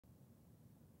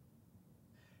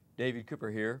David Cooper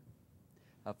here.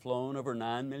 I've flown over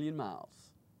 9 million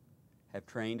miles, have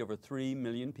trained over 3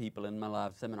 million people in my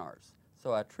live seminars,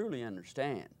 so I truly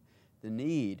understand the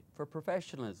need for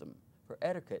professionalism, for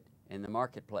etiquette in the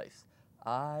marketplace.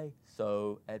 I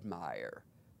so admire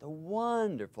the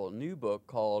wonderful new book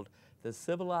called The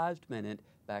Civilized Minute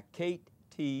by Kate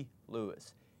T.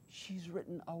 Lewis. She's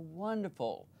written a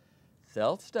wonderful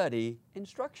self-study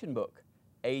instruction book,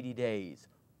 80 days,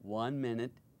 1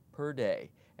 minute per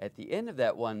day. At the end of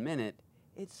that 1 minute,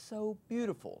 it's so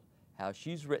beautiful how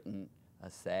she's written a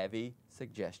savvy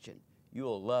suggestion.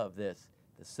 You'll love this,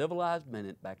 The Civilized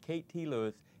Minute by Kate T.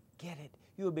 Lewis. Get it.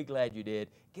 You'll be glad you did.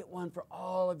 Get one for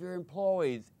all of your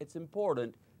employees. It's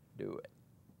important. Do it.